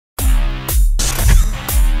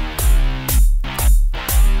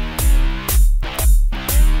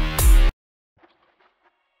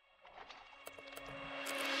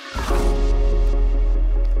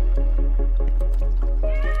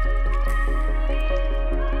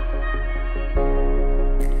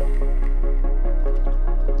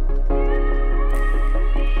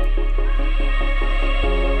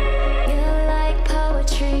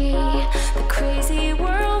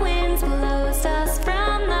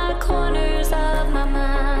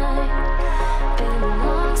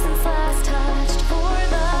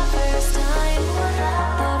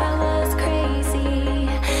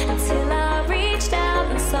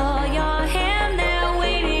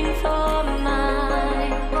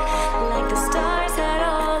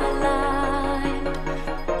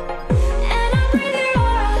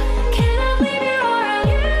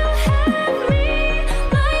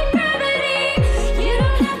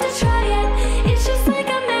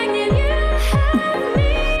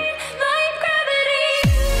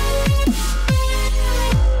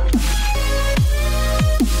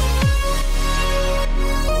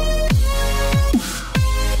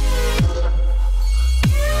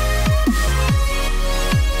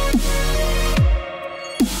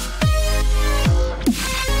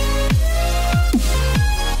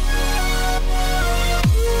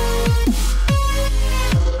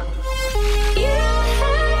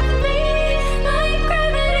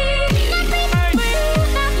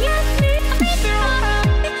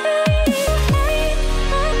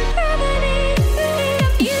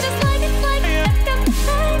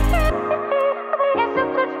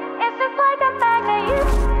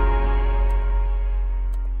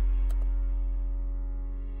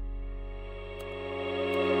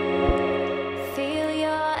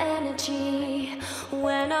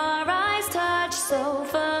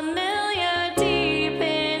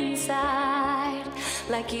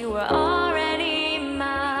you were already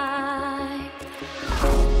mine.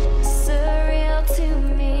 Surreal to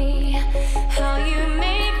me, how you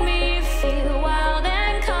make me feel wild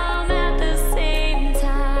and calm at the same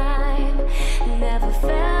time. Never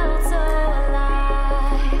felt so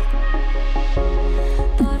alive.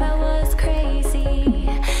 Thought I was crazy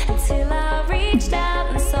until I reached out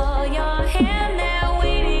and saw your hand there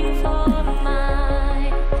waiting for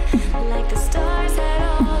mine, like the stars had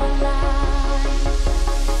all aligned.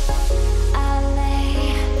 I lay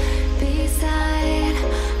beside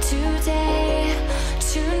today,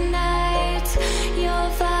 tonight, your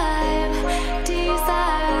vibe,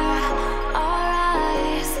 desire, our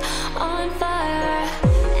eyes on fire.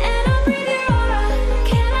 And I breathe your aura,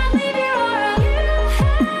 can I leave your aura? You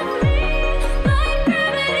have me like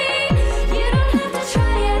gravity. You don't have to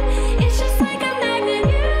try it, it's just like a magnet.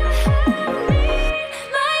 You have me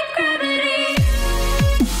like gravity.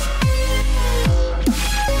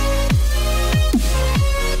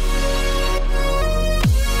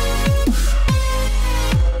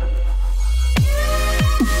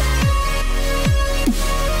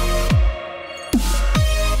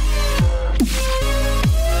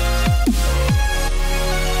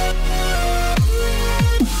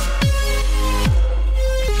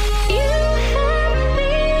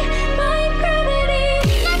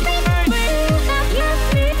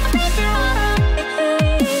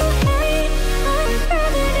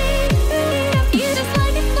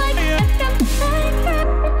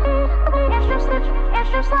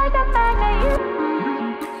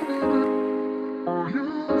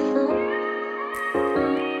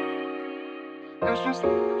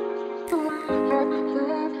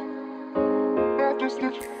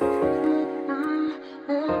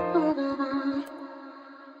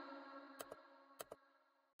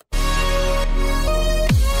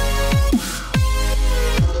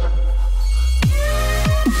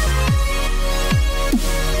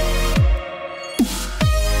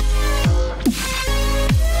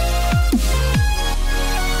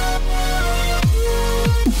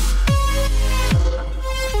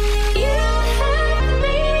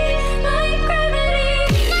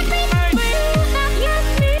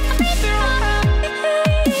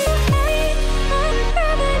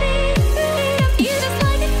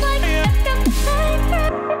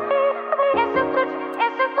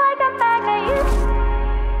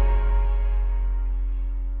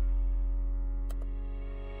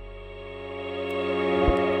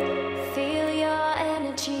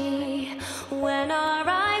 When our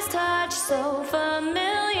eyes touch, so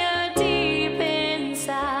familiar deep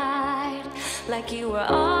inside, like you were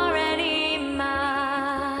already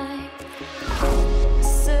mine.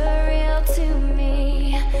 Surreal to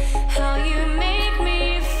me, how you make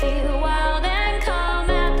me feel wild and calm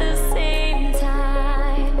at the same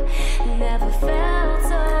time. Never felt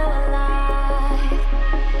so alive.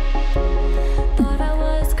 Thought I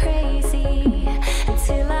was crazy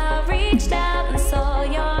until I reached out and saw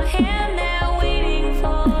your hand there waiting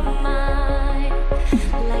for mine,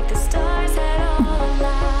 like the stars had all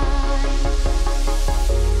aligned.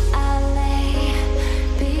 I lay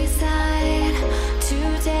beside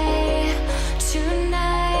today,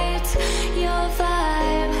 tonight, your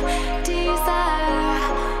vibe, desire,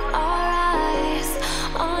 our eyes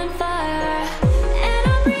on fire. And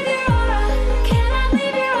I breathe your aura, can I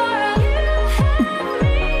leave your aura? You have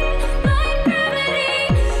me like gravity.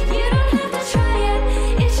 You don't have to try it,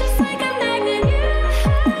 it's just like a magnet. You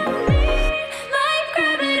have me like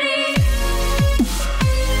gravity.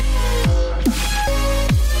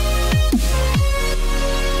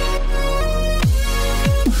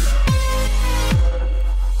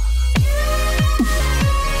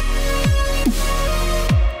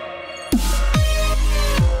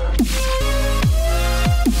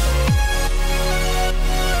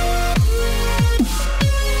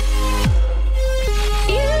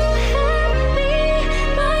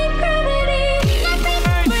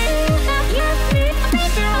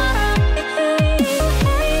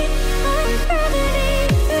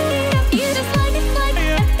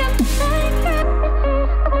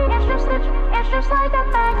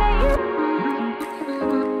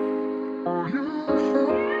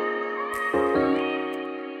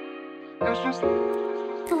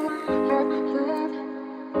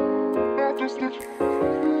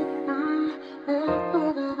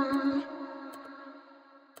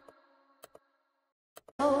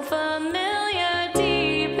 So familiar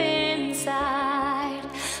deep inside,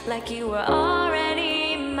 like you were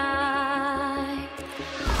already mine.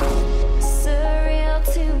 Surreal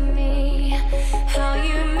to me, how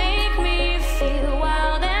you make me feel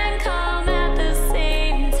wild and calm at the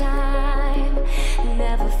same time.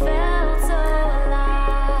 Never felt so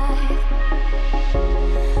alive.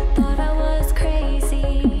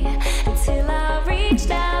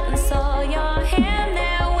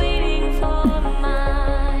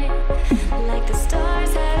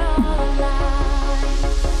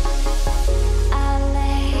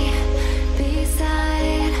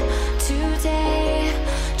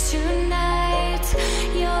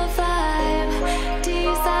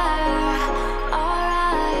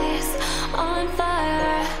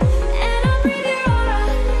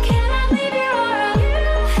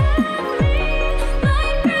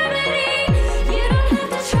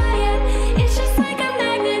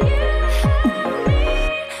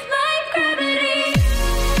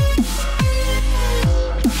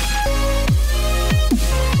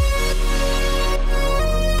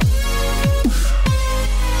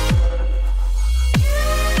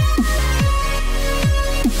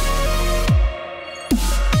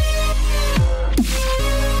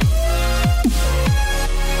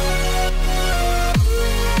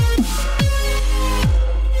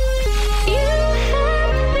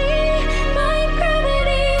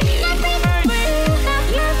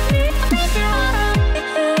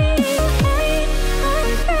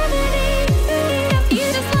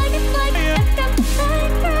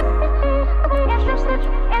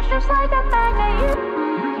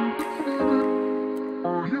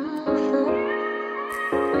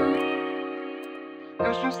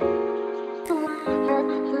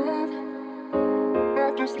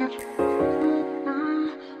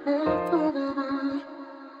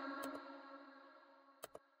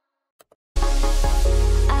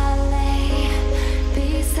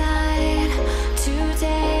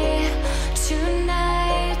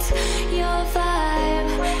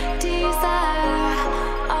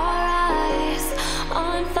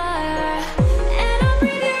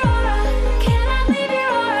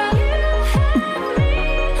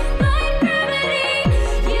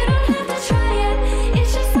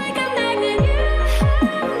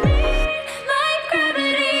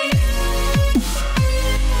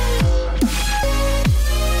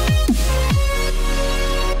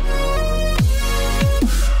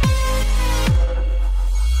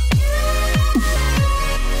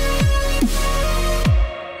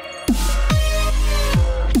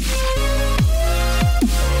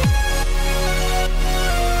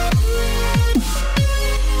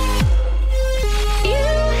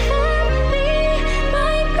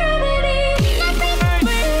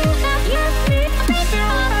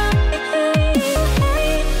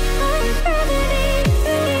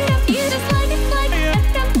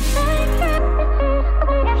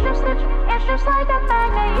 just like a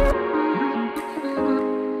magnet.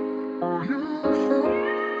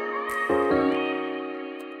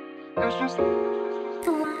 It's just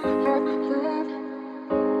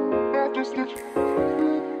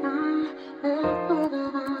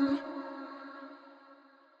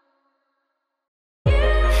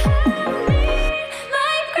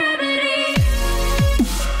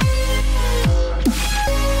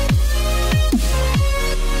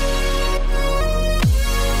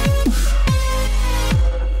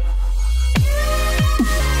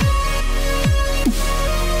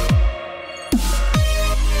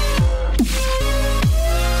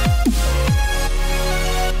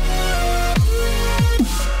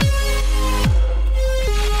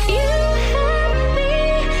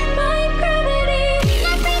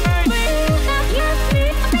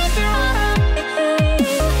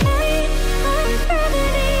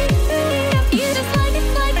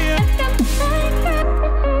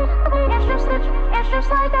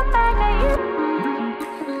like a magnet.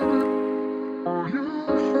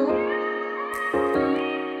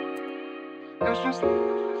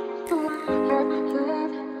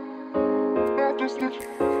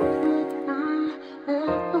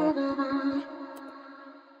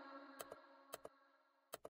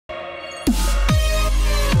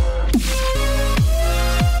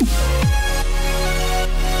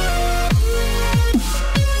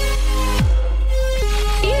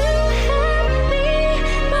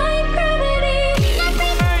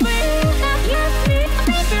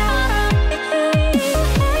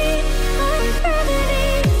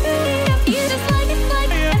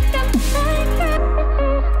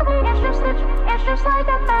 It's just like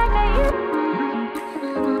a magnet.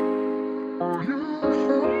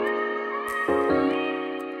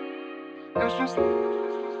 It's just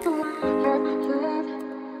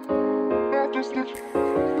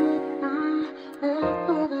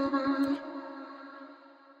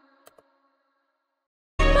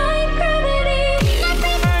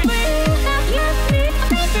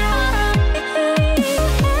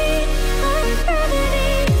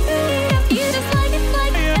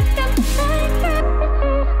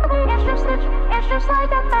just like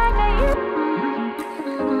a magnet.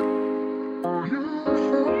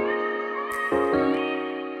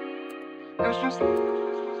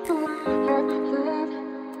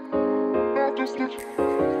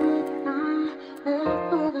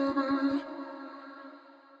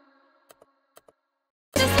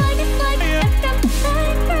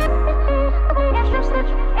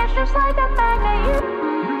 It's just like a magnet.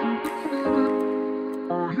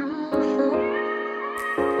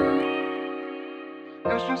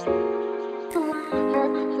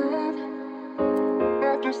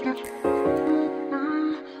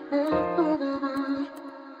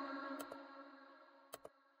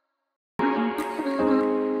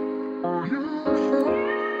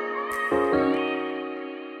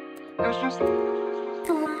 It's just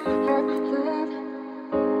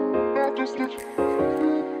it's just